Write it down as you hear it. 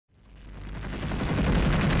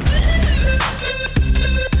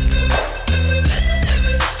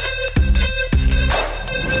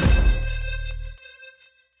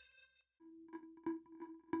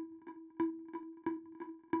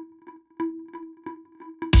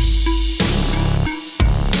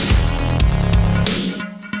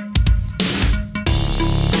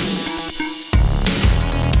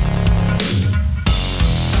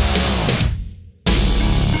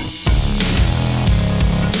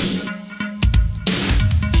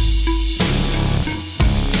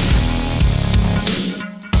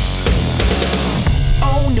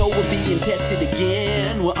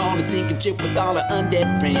shit with all our undead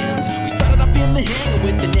friends. We started off in the hangar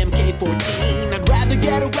with an MK-14. I'd rather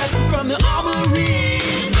get a weapon from the armory.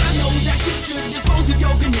 I know that you should dispose of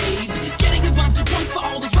your grenades, getting a bunch of points for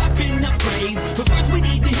all those weapon upgrades. But first we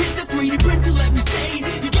need to hit the 3D printer, let me say.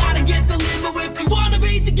 You gotta get the limo if you wanna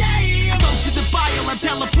beat the game. Go to the bile and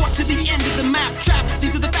teleport to the end of the map. Trap,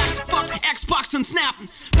 these are the facts, fuck Xbox and Snap.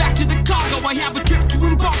 Back to the cargo, I have a trip to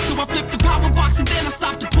embark. Though I flip the power box and then I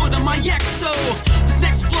stop to put on my EXO. This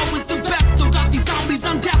next flow is the best, though got these zombies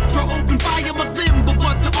on death row. Open fire, my limbo,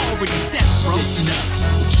 but they're already dead, bro. Listen up,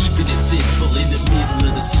 we're keeping it simple. In the middle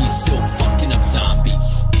of the sea, still fucking up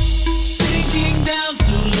zombies. Sinking down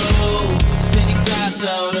so low, spinning fast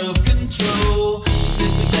out of control.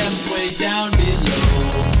 Sit the depths way down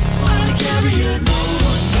below. On a carrier no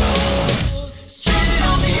one knows. Stranded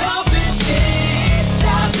on the open sea,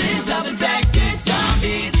 thousands of infected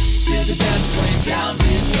zombies. Till the depths way down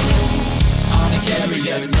below. On a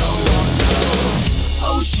carrier no one knows.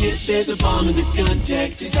 Oh shit, there's a bomb in the gun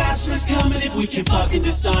deck. Disaster is coming if we can fucking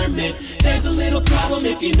disarm it. There's a little problem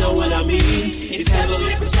if you know what I mean. It's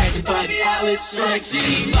heavily protected by the Atlas Strike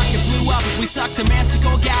Team. Like it blew up, we suck the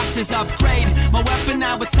manticore gases. Upgrade my weapon,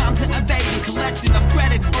 now it's time to evade and collect enough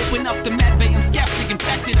credits. Open up the med bay, I'm skeptic.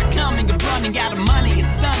 Infected are coming, I'm running out of money,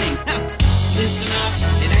 it's stunning. Listen up,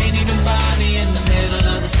 it ain't even Bonnie in the middle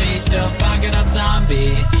of the sea, still fucking up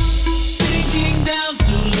zombies. Sinking down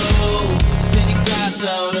so low, spinning fast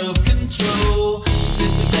out of control.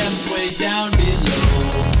 Sit the depths way down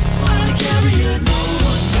below. On a carrier no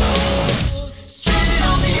one knows. Stranded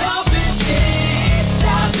on the open sea,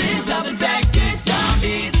 thousands of infected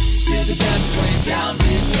zombies. Till the depths way down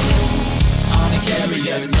below. On a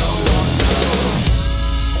carrier no one knows.